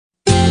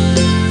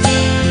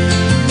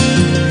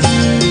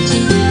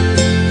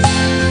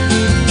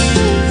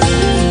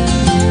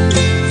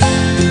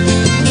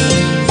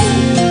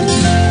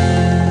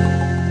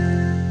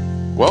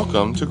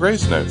to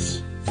Grace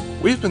Notes.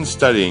 We've been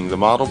studying the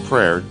model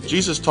prayer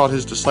Jesus taught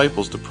his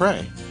disciples to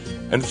pray,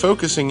 and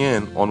focusing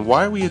in on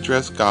why we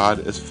address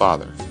God as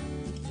Father.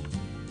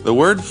 The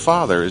word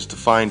Father is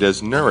defined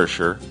as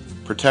nourisher,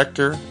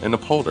 protector, and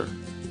upholder.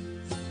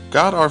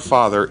 God our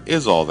Father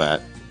is all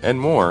that, and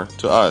more,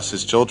 to us,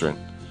 his children.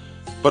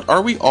 But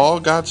are we all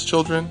God's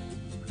children?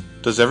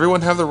 Does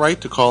everyone have the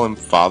right to call him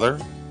Father?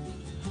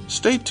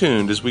 Stay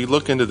tuned as we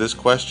look into this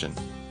question.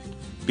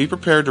 Be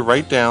prepared to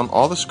write down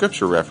all the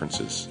scripture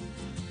references.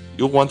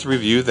 You'll want to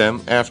review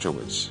them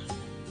afterwards.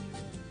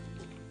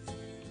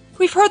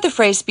 We've heard the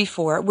phrase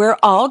before, we're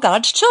all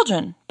God's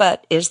children,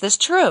 but is this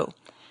true?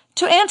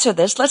 To answer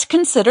this, let's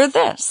consider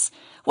this.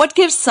 What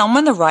gives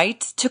someone the right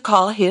to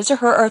call his or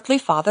her earthly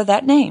father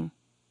that name?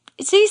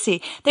 It's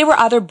easy. They were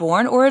either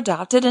born or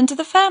adopted into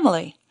the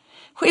family.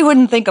 We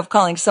wouldn't think of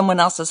calling someone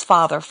else's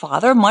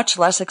father, much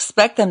less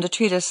expect them to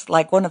treat us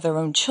like one of their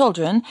own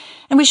children,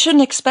 and we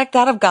shouldn't expect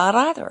that of God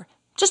either.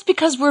 Just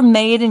because we're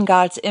made in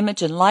God's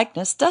image and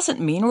likeness doesn't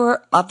mean we're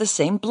of the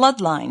same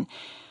bloodline.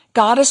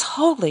 God is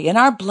holy, and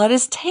our blood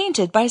is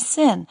tainted by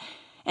sin.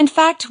 In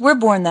fact, we're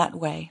born that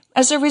way,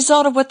 as a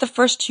result of what the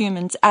first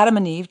humans, Adam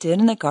and Eve, did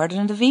in the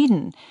Garden of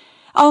Eden.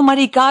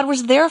 Almighty God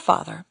was their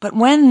father, but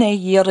when they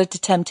yielded to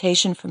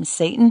temptation from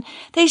Satan,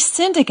 they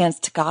sinned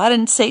against God,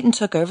 and Satan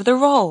took over the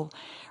role.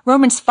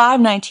 Romans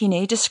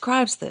 5:19a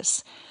describes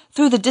this.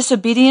 Through the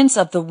disobedience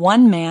of the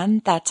one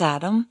man, that's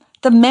Adam,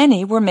 the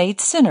many were made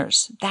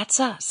sinners, that's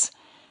us.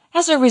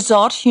 As a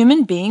result,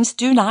 human beings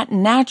do not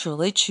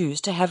naturally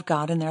choose to have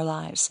God in their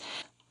lives.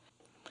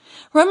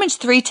 Romans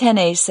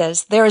 3:10a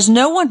says, "There is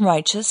no one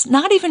righteous,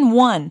 not even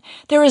one.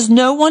 There is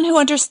no one who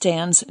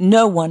understands,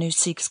 no one who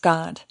seeks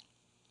God."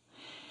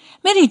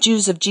 Many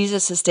Jews of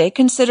Jesus' day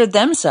considered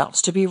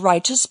themselves to be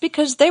righteous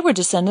because they were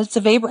descendants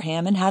of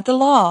Abraham and had the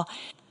law.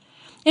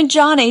 In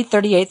John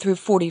 8:38 through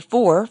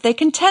 44, they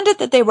contended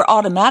that they were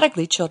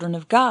automatically children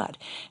of God.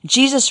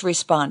 Jesus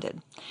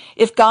responded,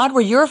 "If God were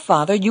your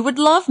father, you would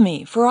love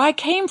me, for I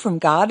came from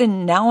God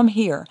and now am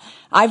here.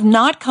 I've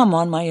not come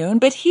on my own,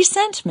 but he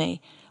sent me.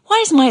 Why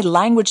is my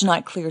language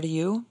not clear to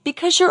you?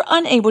 Because you're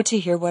unable to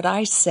hear what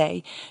I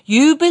say.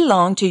 You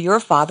belong to your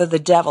father, the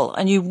devil,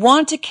 and you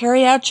want to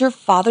carry out your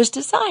father's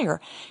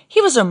desire.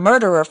 He was a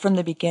murderer from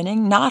the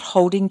beginning, not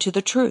holding to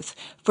the truth,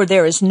 for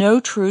there is no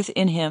truth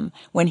in him.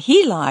 When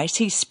he lies,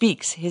 he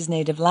speaks his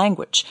native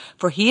language,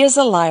 for he is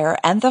a liar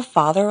and the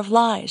father of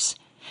lies.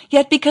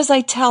 Yet because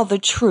I tell the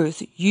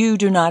truth, you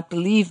do not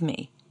believe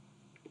me."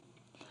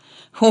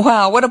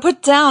 Wow, what a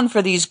put down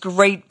for these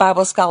great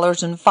Bible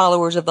scholars and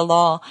followers of the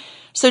law.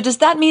 So does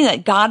that mean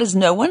that God is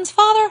no one's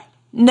father?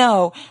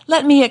 No.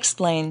 Let me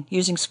explain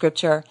using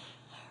scripture.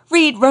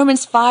 Read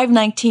Romans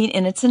 5:19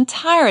 in its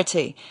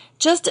entirety.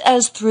 Just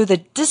as through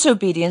the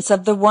disobedience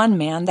of the one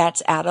man,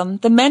 that's Adam,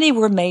 the many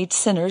were made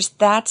sinners,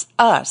 that's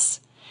us.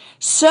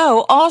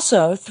 So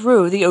also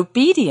through the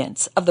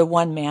obedience of the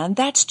one man,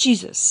 that's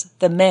Jesus,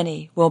 the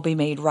many will be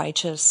made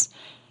righteous.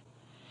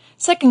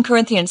 2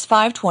 Corinthians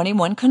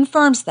 5:21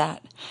 confirms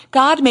that.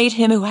 God made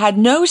him who had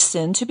no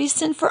sin to be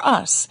sin for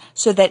us,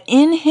 so that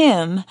in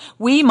him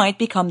we might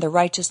become the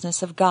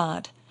righteousness of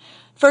God.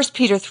 1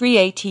 Peter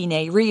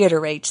 3:18a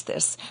reiterates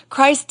this.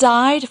 Christ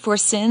died for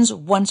sins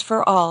once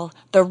for all,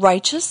 the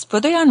righteous for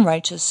the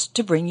unrighteous,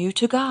 to bring you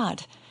to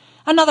God.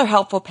 Another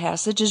helpful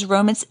passage is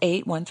Romans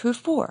 8:1 through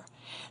 4.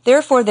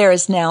 Therefore there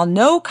is now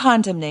no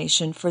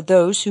condemnation for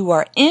those who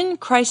are in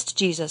Christ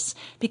Jesus,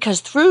 because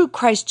through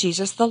Christ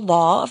Jesus the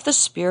law of the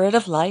Spirit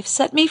of life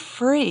set me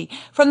free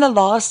from the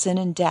law of sin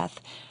and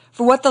death.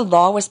 For what the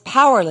law was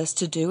powerless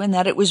to do, in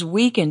that it was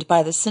weakened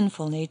by the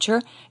sinful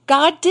nature,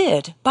 God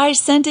did by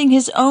sending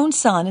his own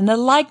Son in the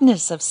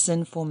likeness of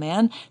sinful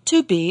man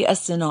to be a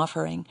sin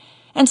offering.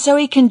 And so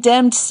he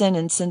condemned sin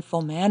and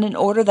sinful man in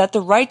order that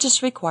the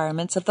righteous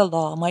requirements of the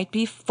law might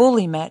be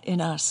fully met in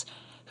us,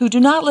 who do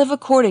not live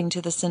according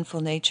to the sinful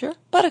nature,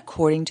 but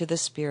according to the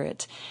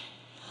Spirit.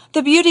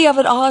 The beauty of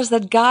it all is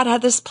that God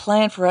had this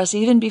plan for us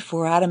even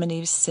before Adam and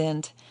Eve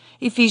sinned.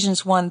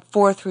 Ephesians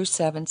 1:4 through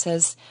 7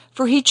 says,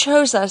 "For he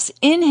chose us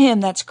in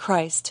him," that's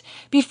Christ,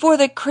 "before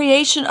the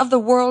creation of the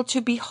world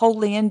to be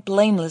holy and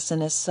blameless in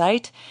his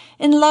sight.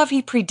 In love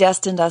he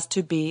predestined us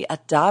to be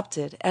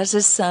adopted as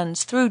his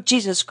sons through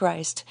Jesus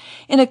Christ,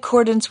 in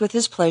accordance with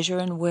his pleasure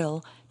and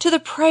will, to the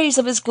praise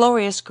of his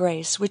glorious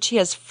grace, which he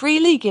has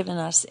freely given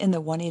us in the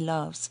one he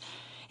loves.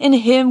 In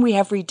him we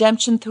have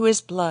redemption through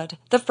his blood,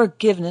 the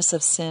forgiveness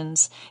of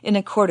sins, in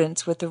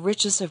accordance with the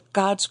riches of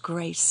God's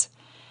grace."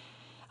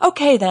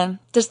 Okay then,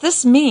 does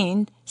this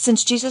mean,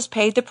 since Jesus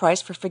paid the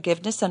price for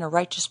forgiveness and a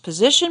righteous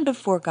position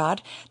before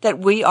God, that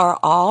we are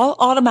all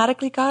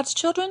automatically God's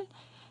children?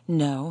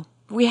 No.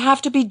 We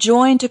have to be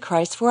joined to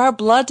Christ for our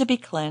blood to be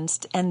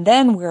cleansed, and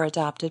then we're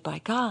adopted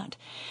by God.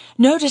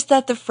 Notice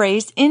that the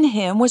phrase "in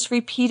him" was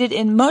repeated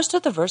in most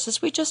of the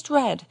verses we just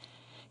read.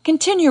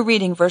 Continue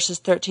reading verses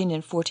 13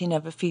 and 14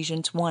 of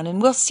Ephesians 1,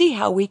 and we'll see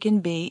how we can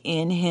be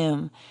in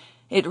him.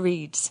 It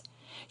reads,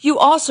 "You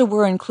also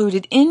were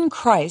included in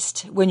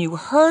Christ when you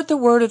heard the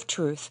word of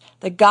truth,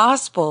 the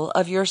gospel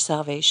of your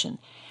salvation.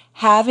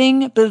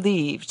 Having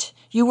believed,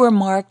 You were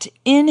marked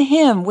in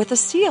Him with a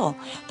seal,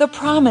 the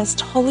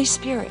promised Holy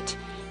Spirit,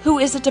 who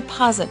is a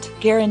deposit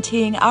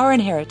guaranteeing our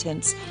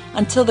inheritance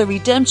until the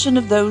redemption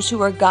of those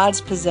who are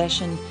God's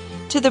possession,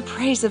 to the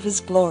praise of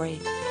His glory.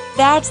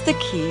 That's the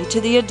key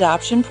to the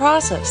adoption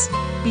process,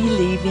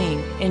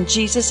 believing in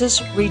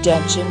Jesus'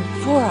 redemption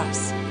for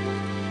us.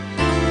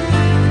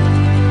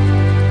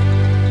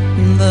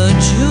 The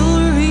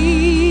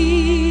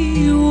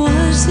jury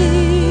was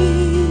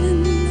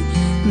in,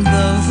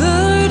 the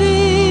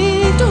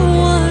verdict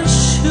was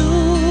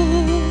sure.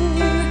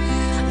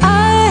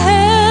 I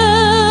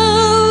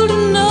held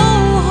no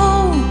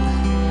hope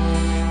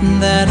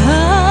that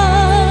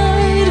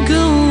I'd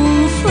go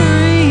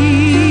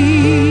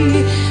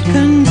free,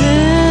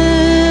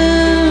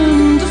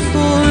 condemned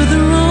for the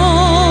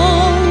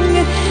wrong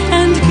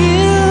and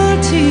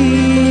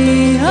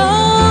guilty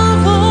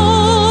of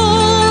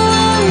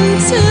all,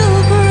 till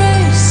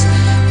grace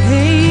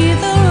paid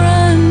the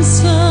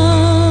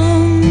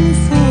ransom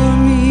for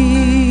me.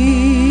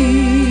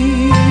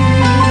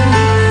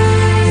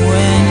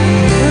 When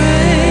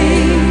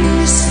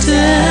grace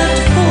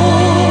stepped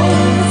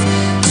forth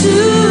to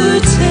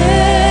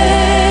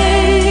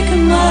take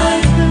my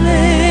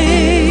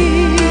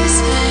place,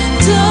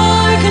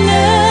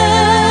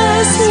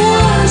 darkness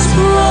was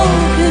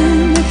broken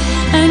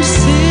and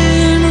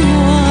sin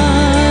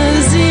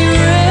was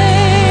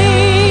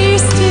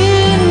erased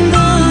in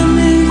the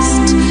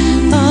midst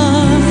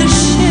of the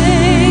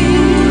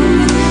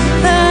shame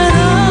that I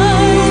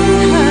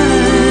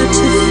had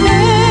to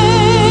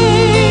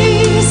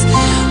face.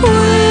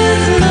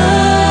 With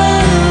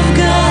love,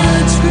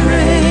 God's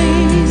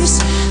grace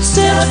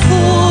stepped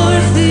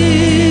forth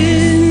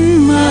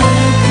in my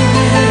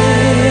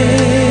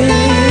place.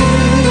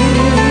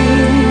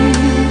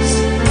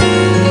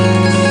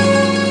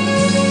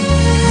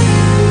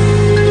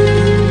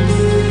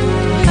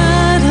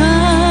 Had I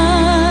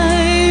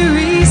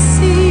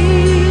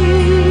received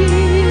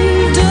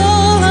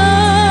all I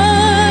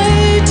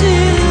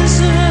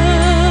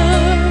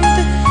deserved,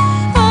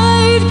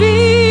 I'd be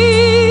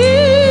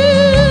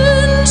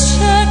in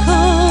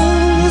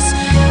shackles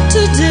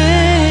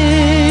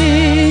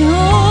today.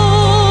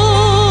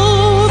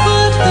 Oh,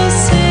 but the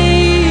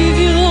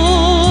Savior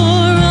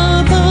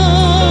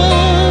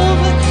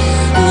above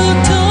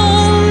looked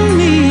on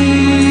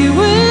me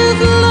with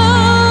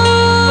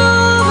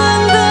love,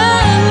 and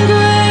then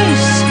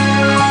grace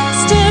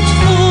stepped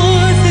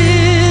forth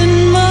in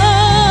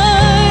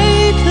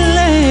my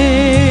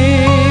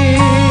place.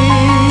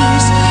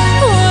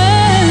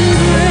 When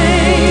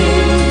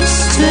grace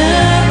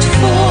stepped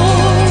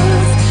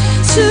forth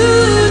to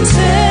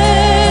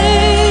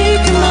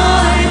take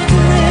my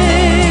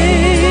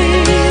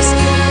place,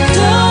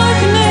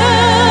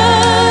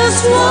 darkness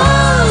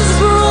was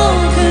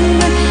broken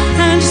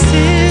and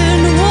sin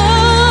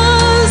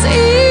was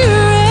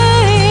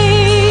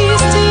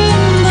erased in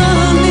the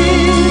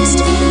midst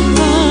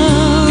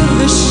of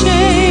the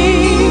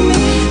shame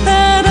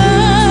that I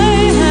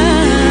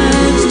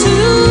had to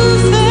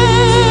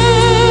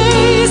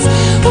face.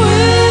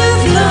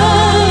 With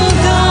love,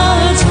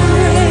 God's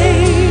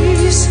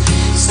grace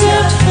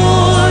stepped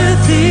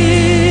forth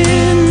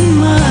in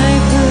my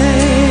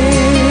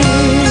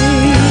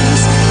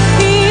place.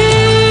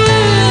 In the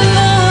midst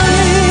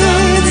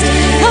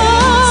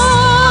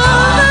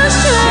of the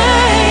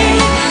shame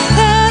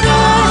that I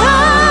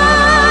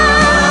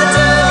had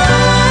to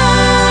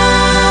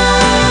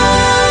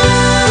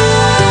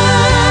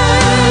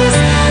face,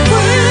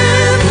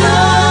 with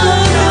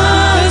love,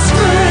 God's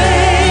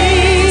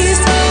grace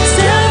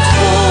stepped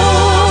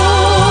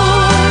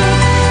forth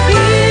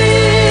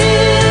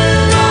in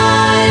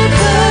my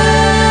place.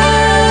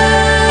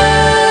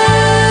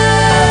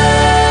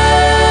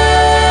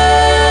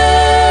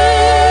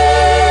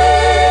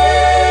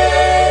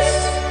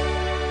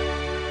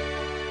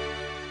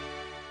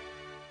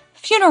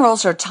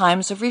 Funerals are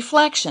times of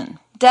reflection.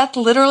 Death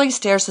literally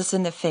stares us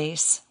in the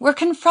face. We're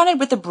confronted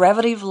with the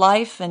brevity of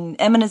life and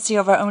imminency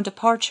of our own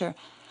departure.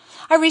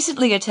 I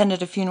recently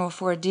attended a funeral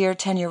for a dear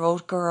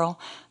 10-year-old girl.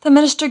 The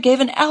minister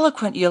gave an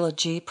eloquent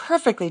eulogy,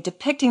 perfectly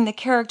depicting the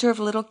character of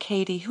little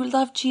Katie, who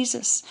loved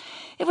Jesus.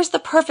 It was the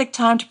perfect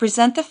time to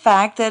present the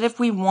fact that if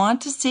we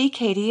want to see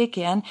Katie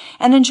again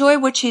and enjoy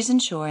what she's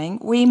enjoying,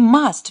 we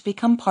must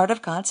become part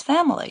of God's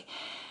family.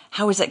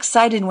 I was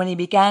excited when he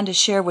began to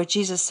share what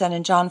Jesus said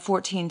in John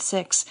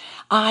 14:6,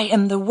 "I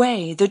am the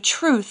way, the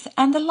truth,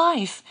 and the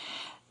life."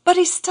 But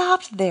he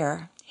stopped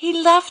there. He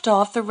left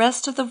off the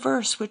rest of the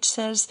verse, which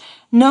says,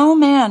 "No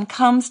man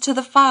comes to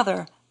the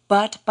Father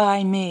but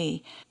by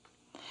me."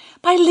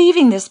 By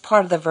leaving this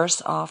part of the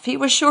verse off, he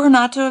was sure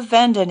not to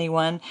offend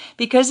anyone,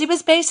 because he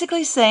was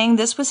basically saying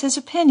this was his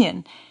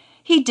opinion.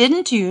 He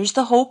didn't use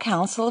the whole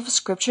counsel of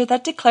Scripture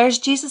that declares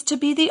Jesus to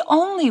be the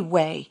only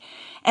way,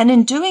 and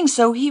in doing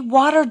so, he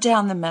watered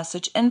down the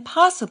message and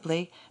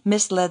possibly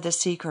misled the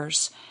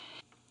seekers.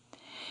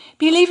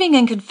 Believing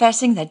and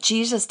confessing that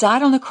Jesus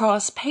died on the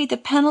cross, paid the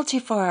penalty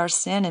for our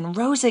sin, and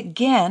rose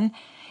again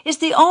is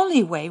the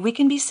only way we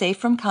can be saved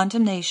from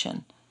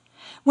condemnation.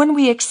 When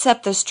we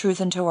accept this truth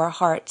into our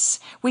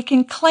hearts, we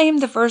can claim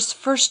the verse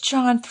 1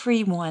 John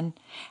 3:1.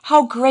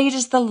 How great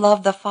is the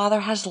love the Father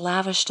has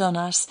lavished on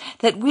us,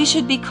 that we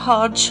should be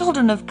called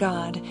children of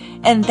God,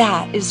 and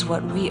that is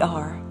what we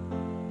are.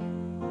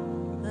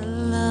 The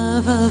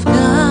love of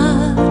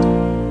God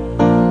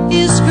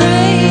is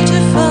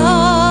greater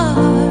far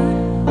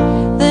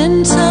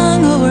than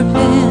tongue or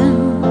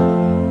pen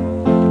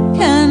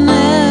can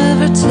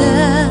ever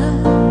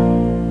tell.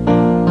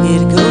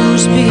 It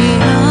goes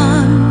beyond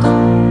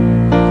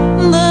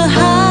the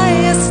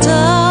highest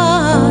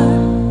star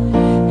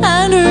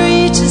and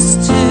reaches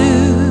to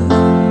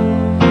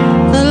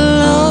the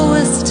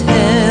lowest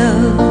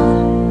hell.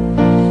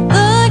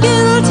 The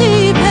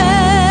guilty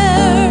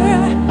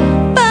pair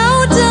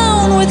bow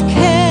down with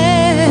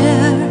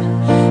care.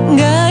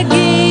 God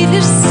gave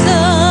His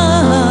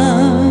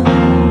Son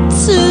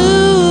to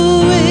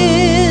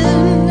win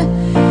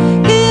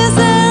His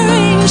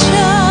erring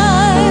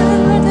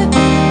child.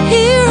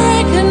 He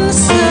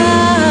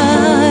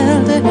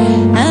reconciled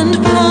and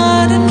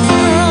pardoned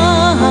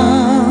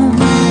from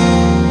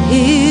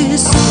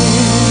His sin.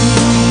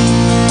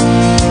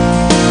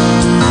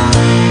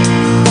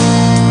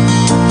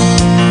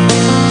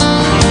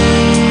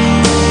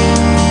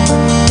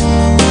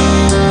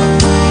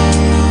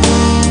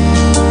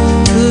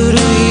 Could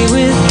we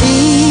with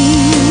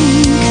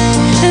ink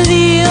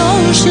the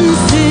ocean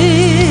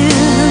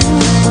fill,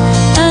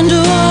 and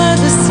o'er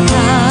the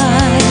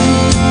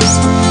skies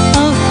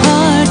of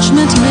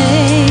parchment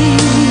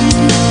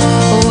made,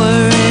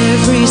 o'er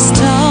every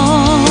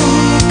stalk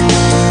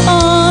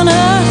on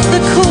earth the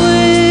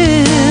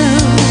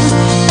quill,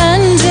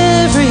 and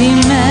every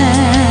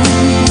man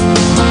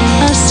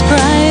a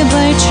scribe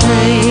by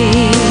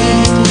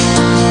trade,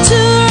 to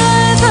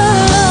write the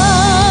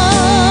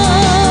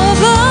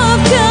love of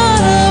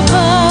God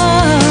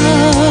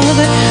above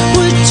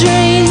would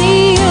drain the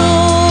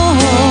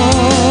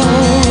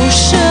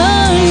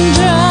ocean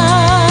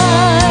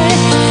dry,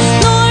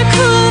 nor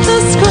could the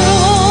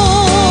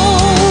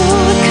scroll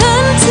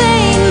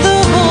contain the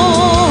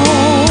whole,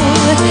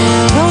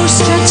 though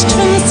stretched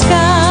from sky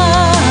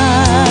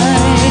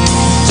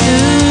to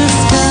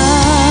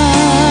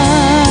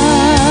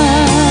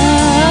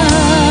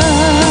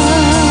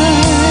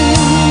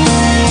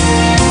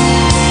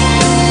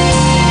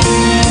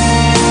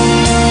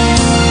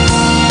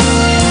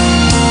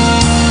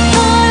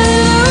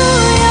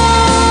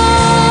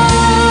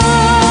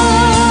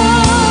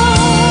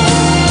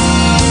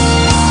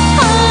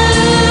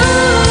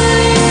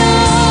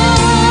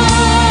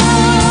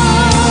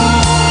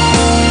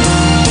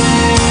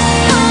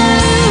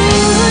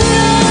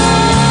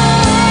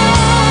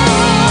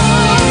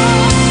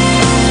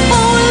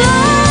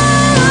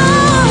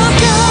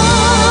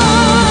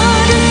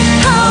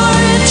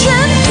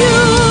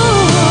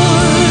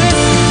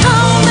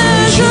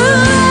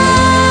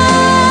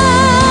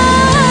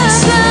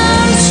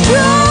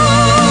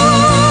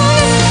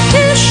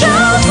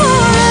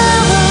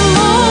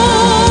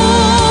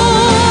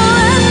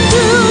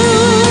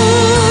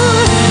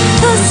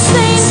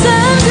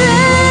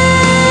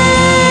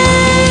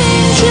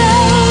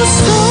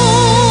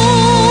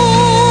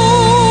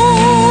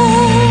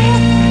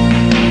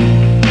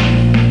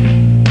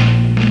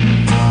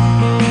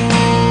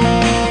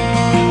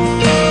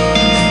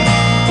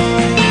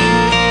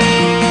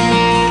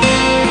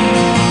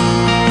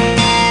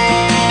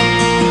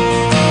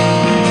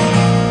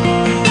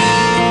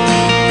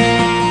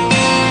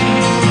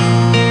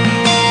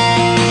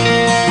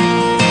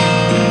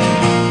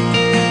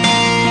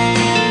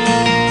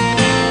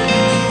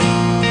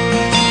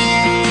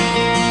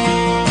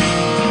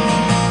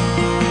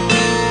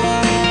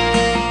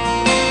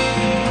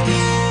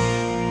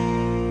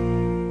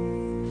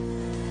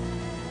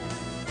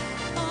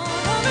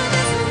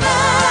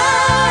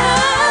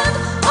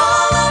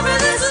all over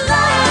this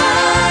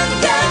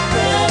land, get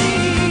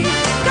ready.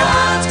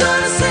 God's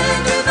gonna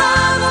send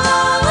revival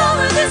all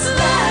over this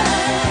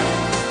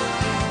land.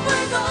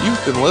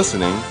 You've been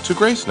listening to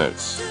Grace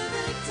Notes.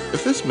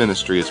 If this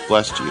ministry has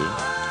blessed you,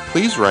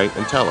 please write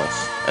and tell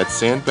us at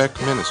Sandbeck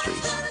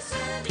Ministries,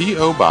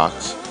 P.O.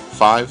 Box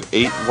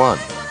 581,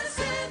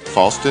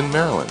 Fallston,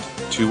 Maryland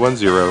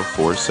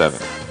 21047,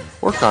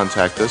 or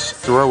contact us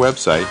through our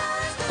website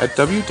at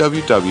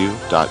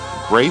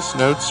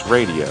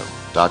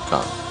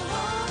www.gracenotesradio.com.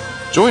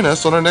 Join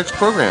us on our next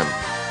program,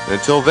 and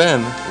until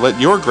then, let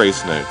your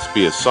Grace Notes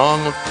be a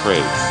song of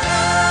praise.